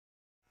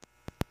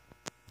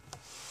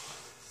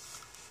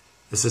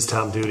This is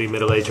Tom Duty,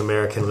 middle-aged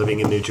American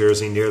living in New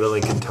Jersey near the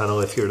Lincoln Tunnel.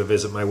 If you were to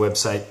visit my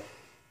website,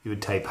 you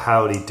would type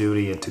Howdy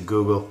Doody into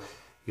Google.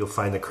 You'll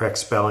find the correct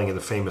spelling of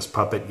the famous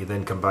puppet. You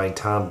then combine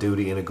Tom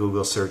Duty in a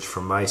Google search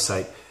from my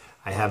site.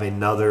 I have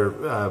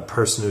another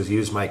person who's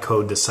used my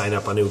code to sign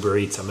up on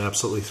Ubereats. I'm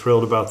absolutely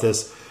thrilled about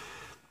this.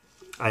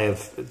 I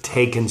have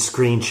taken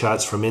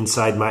screenshots from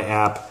inside my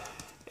app,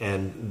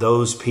 and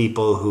those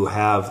people who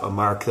have a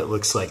mark that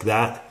looks like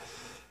that,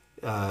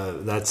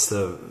 that's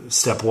the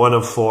step 1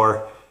 of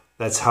 4.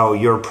 That's how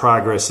your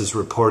progress is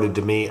reported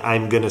to me.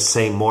 I'm going to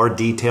say more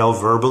detail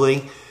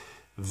verbally.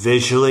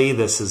 Visually,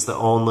 this is the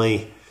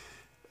only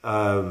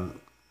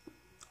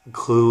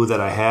clue that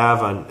I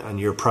have on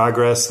your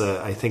progress.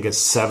 I think it's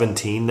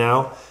 17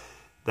 now.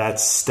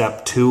 That's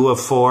step 2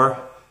 of 4.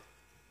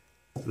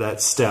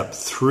 That's step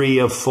 3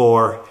 of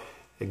 4.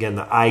 Again,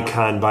 the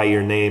icon by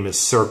your name is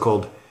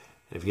circled.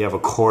 If you have a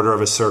quarter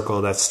of a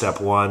circle, that's step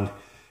 1.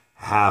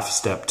 Half,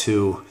 step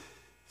 2.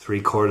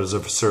 3/4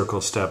 of a circle,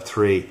 step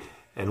 3.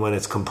 And when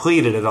it's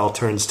completed, it all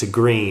turns to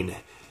green.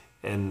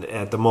 And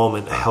at the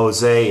moment,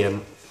 Jose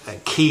and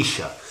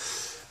Keisha,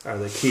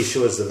 Keisha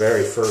was the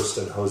very first,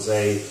 and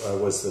Jose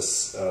was the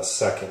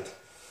second.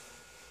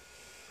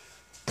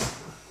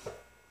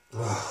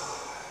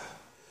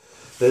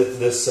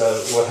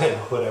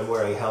 When I'm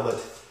wearing a helmet,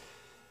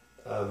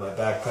 my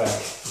backpack,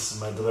 this is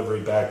my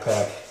delivery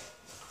backpack,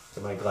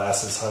 and my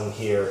glasses hung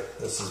here.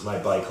 This is my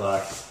bike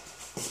lock.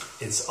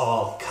 It's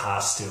all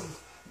costume.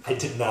 I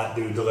did not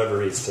do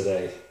deliveries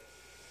today.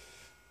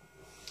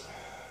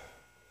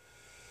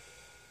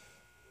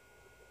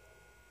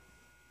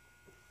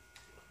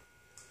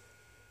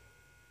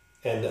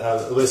 And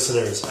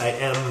listeners,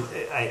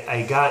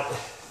 I got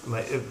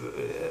my,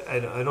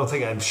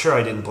 I'm sure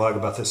I didn't blog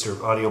about this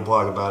or audio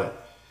blog about it.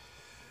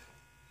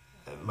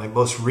 My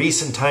most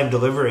recent time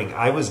delivering,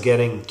 I was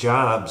getting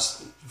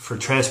jobs for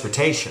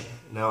transportation.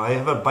 Now I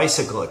have a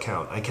bicycle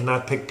account. I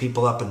cannot pick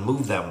people up and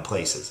move them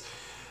places.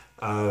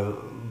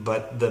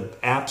 But the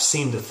app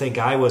seemed to think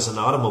I was an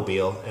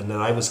automobile and that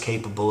I was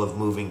capable of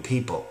moving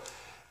people.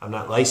 I'm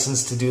not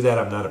licensed to do that.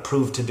 I'm not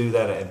approved to do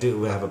that. I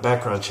do have a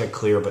background check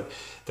clear, but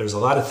there's a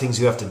lot of things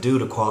you have to do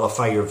to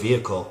qualify your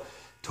vehicle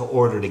to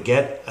order to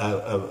get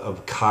a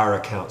car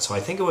account. So I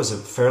think it was a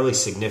fairly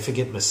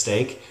significant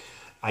mistake.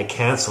 I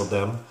canceled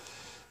them.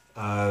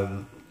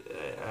 And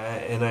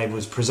I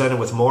was presented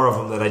with more of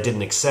them that I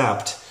didn't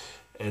accept.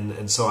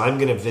 And so I'm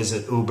going to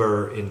visit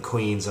Uber in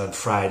Queens on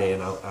Friday,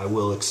 and I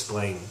will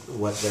explain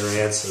what their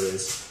answer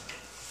is.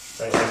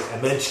 I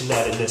mentioned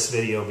that in this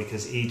video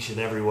because each and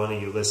every one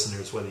of you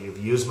listeners, whether you've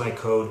used my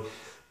code,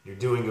 you're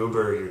doing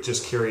Uber, or you're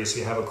just curious,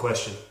 you have a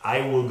question,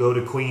 I will go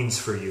to Queens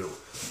for you.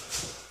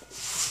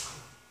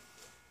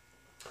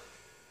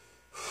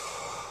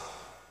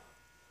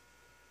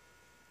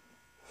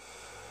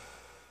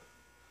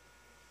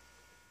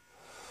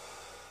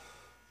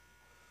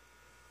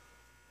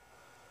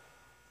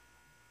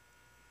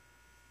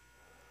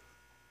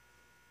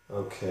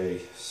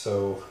 Okay,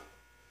 so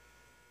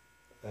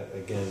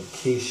again,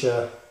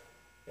 Keisha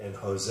and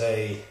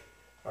Jose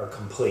are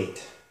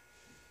complete.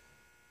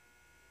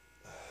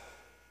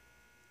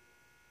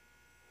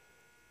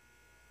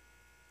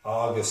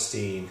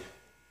 Augustine,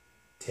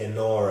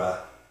 Tenora,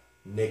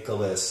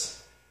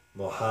 Nicholas,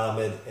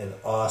 Mohammed, and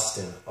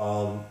Austin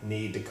all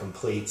need to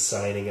complete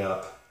signing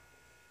up.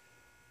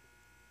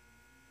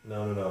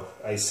 No.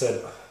 I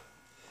said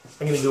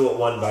I'm going to do it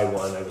one by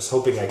one. I was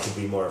hoping I could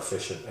be more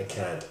efficient. I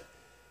can't.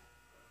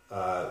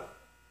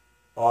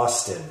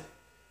 Austin,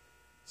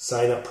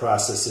 sign-up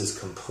process is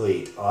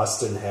complete.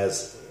 Austin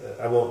has,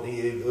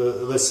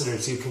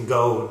 listeners, you can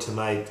go to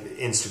my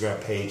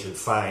Instagram page and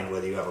find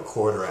whether you have a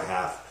quarter, a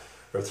half,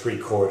 or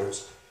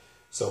 3/4.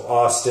 So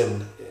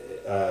Austin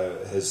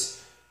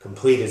has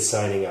completed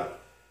signing up.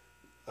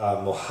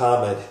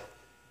 Mohammed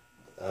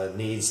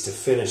needs to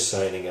finish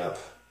signing up.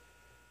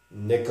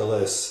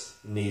 Nicholas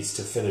needs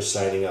to finish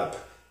signing up.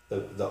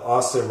 The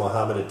Austin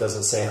Mohammed, it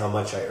doesn't say how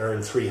much I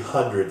earned.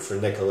 300 for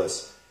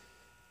Nicholas.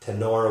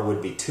 Tenora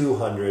would be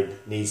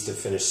 200, needs to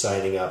finish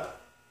signing up.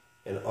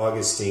 And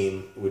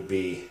Augustine would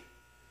be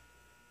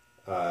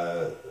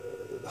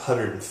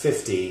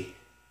 150.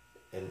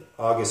 And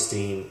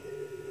Augustine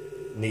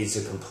needs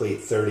to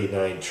complete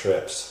 39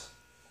 trips.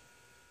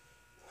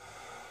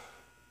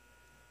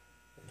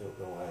 I don't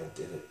know why I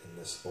did it in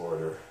this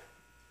order.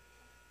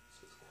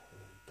 This is kind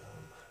of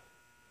dumb.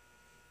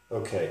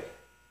 Okay.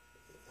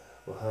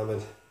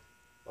 Mohammed,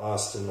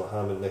 Austin,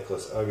 Mohammed,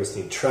 Nicholas,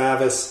 Augustine.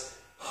 Travis,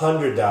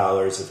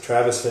 $100. If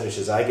Travis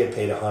finishes, I get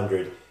paid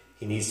 $100.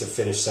 He needs to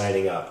finish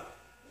signing up.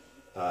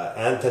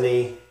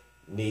 Anthony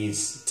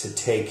needs to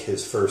take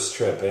his first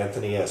trip.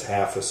 Anthony has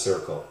half a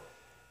circle.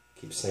 I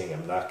keep saying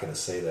I'm not going to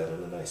say that,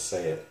 and then I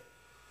say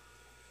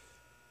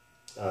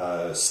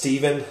it.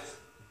 Stephen,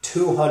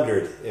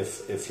 200.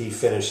 If he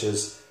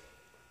finishes,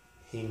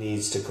 he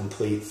needs to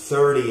complete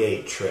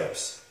 38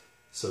 trips.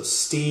 So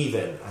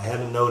Stephen, I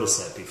haven't noticed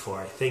that before.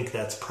 I think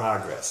that's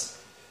progress.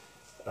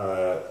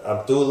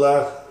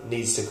 Abdullah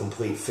needs to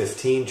complete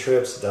 15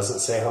 trips. Doesn't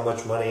say how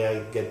much money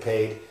I get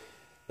paid.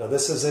 Now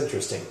this is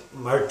interesting.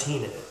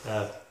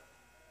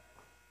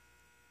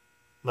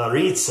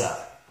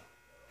 Maritza.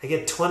 I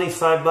get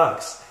 25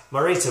 bucks.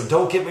 Maritza,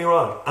 don't get me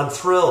wrong. I'm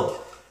thrilled.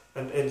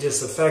 And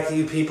just the fact that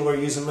you people are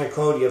using my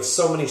code, you have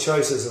so many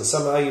choices, and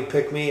somehow you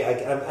pick me,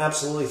 I'm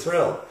absolutely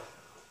thrilled.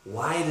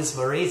 Why does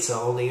Maritza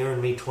only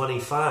earn me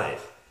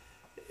 25?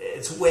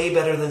 It's way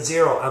better than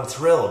 0. I'm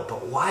thrilled.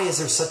 But why is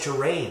there such a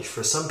range?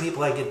 For some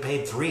people, I get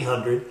paid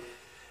 300,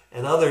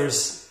 and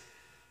others,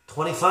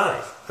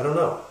 25. I don't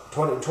know.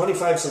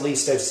 25 is the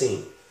least I've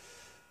seen.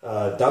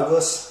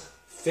 Douglas,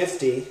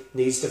 50,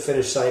 needs to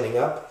finish signing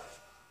up.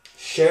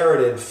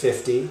 Sheridan,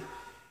 50,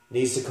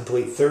 needs to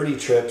complete 30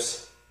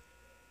 trips.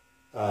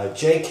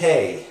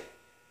 JK,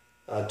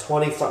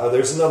 25,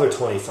 there's another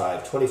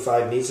 25.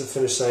 25 needs to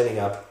finish signing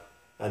up.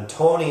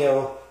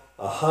 Antonio,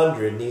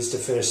 100, needs to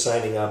finish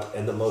signing up.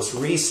 And the most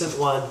recent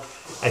one,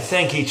 I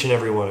thank each and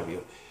every one of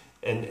you.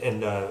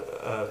 And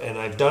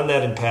I've done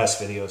that in past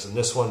videos. And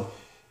this one,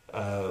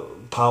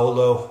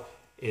 Paolo,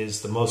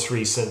 is the most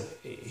recent.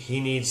 He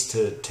needs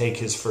to take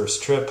his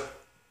first trip.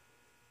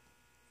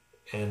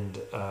 And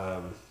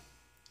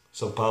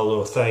so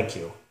Paolo, thank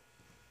you.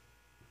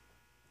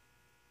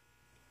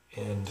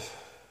 And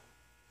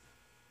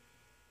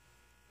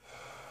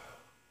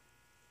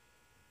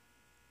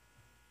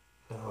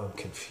now I'm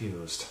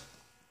confused.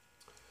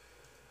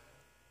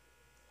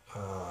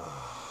 Uber.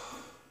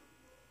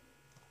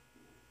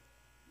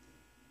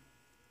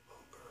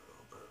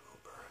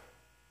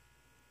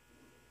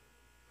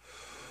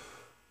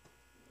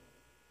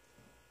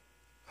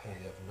 I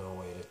have no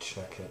way to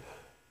check it.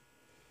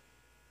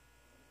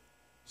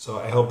 So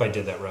I hope I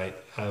did that right.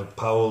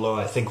 Paolo,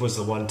 I think, was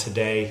the one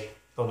today.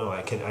 Oh no,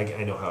 I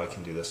know how I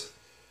can do this.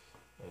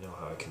 I know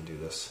how I can do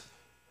this.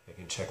 I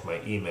can check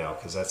my email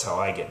because that's how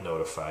I get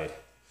notified.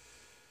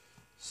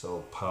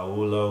 So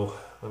Paolo,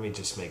 let me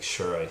just make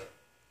sure I.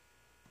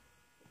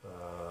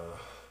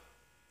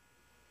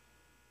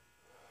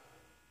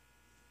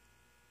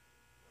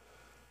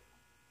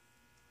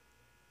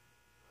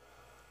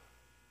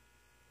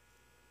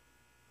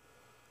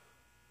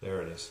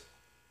 There it is.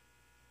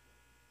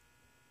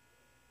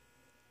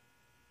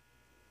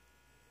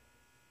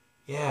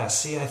 Yeah,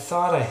 see, I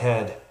thought I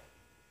had...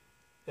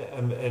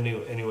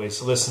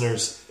 Anyways,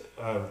 listeners,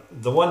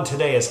 the one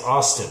today is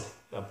Austin.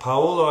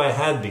 Paolo I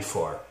had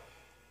before.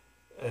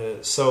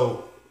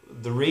 So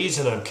the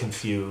reason I'm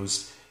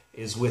confused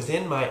is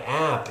within my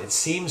app, it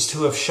seems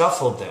to have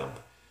shuffled them.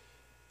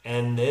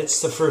 And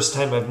it's the first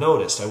time I've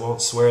noticed. I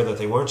won't swear that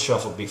they weren't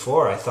shuffled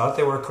before. I thought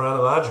they were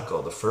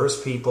chronological. The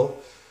first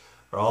people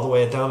are all the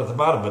way down at the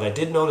bottom. But I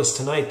did notice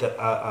tonight that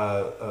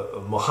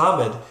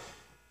Mohammed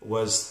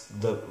was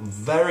the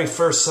very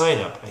first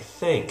sign-up, I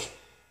think.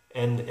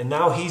 And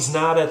now he's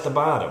not at the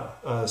bottom.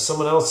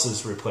 Someone else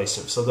has replaced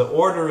him. So the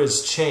order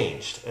is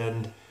changed,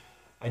 and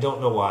I don't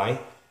know why.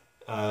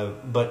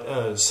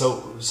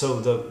 So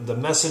the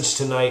message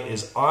tonight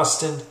is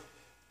Austin,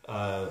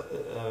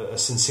 a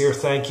sincere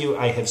thank you.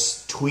 I have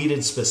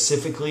tweeted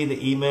specifically the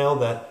email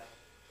that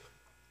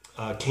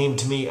came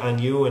to me on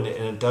you, and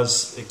it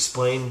does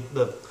explain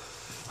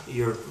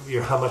your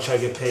how much I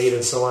get paid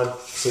and so on.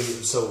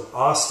 So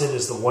Austin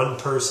is the one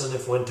person,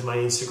 if went to my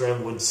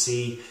Instagram, would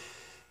see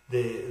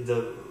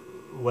the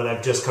what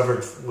I've just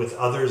covered with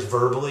others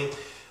verbally.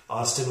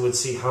 Austin would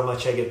see how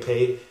much I get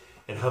paid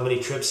and how many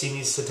trips he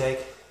needs to take.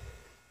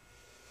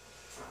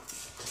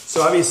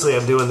 So obviously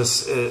I'm doing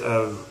this.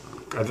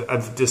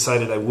 I've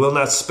decided I will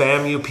not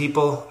spam you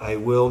people. I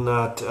will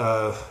not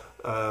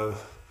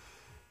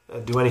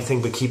do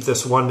anything but keep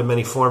this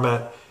one-to-many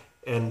format.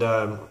 And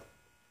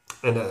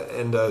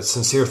a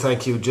sincere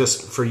thank you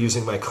just for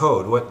using my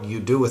code. What you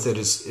do with it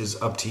is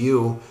up to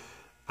you.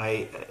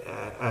 I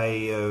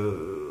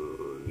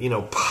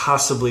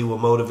possibly will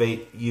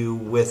motivate you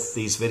with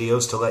these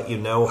videos to let you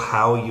know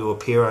how you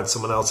appear on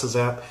someone else's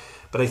app.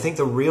 But I think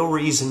the real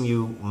reason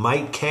you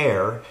might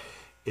care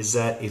is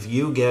that if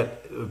you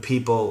get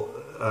people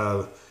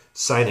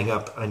signing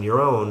up on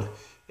your own,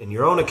 in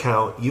your own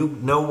account, you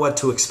know what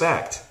to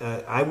expect.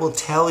 I will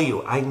tell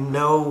you, I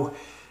know,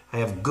 I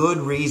have good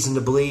reason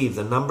to believe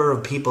the number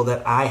of people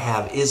that I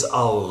have is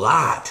a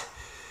lot.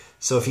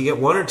 So if you get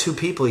one or two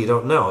people you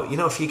don't know,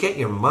 if you get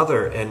your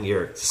mother and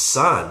your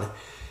son,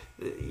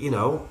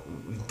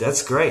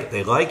 that's great.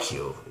 They like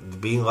you.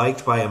 Being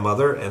liked by a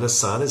mother and a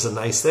son is a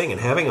nice thing.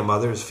 And having a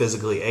mother who's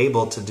physically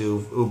able to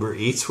do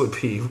Ubereats would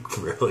be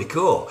really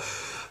cool.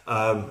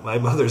 My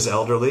mother's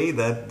elderly.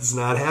 That's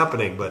not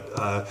happening. But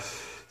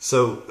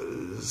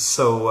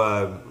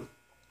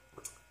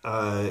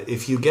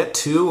if you get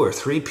 2 or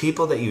 3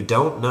 people that you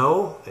don't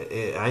know,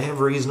 I have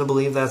reason to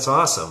believe that's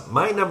awesome.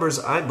 My numbers,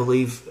 I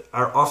believe,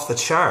 are off the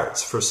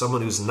charts for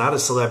someone who's not a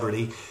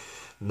celebrity,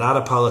 not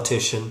a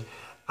politician.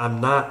 I'm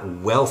not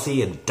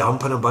wealthy and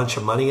dumping a bunch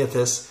of money at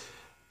this.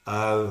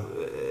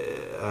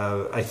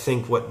 I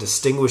think what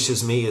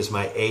distinguishes me is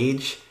my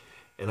age.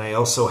 And I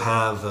also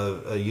have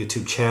a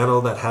YouTube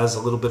channel that has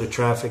a little bit of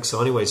traffic. So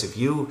anyways, if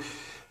you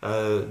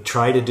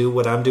try to do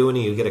what I'm doing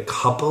and you get a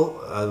couple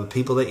of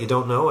people that you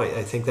don't know,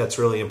 I think that's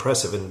really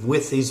impressive. And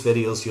with these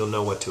videos, you'll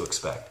know what to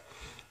expect.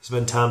 It's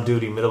been Tom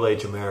Duty,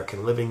 middle-aged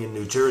American, living in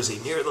New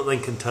Jersey, near the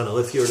Lincoln Tunnel.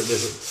 If you were to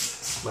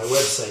visit my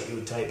website, you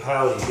would type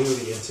Howdy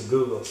Doody into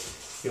Google.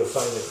 You'll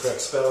find the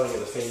correct spelling of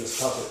the famous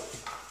puppet.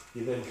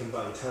 You then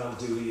combine Tom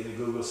Duty in a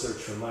Google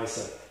search from my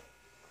site.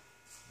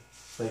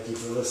 Thank you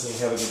for listening.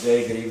 Have a good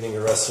day, good evening,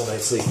 or restful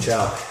night's sleep.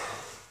 Ciao.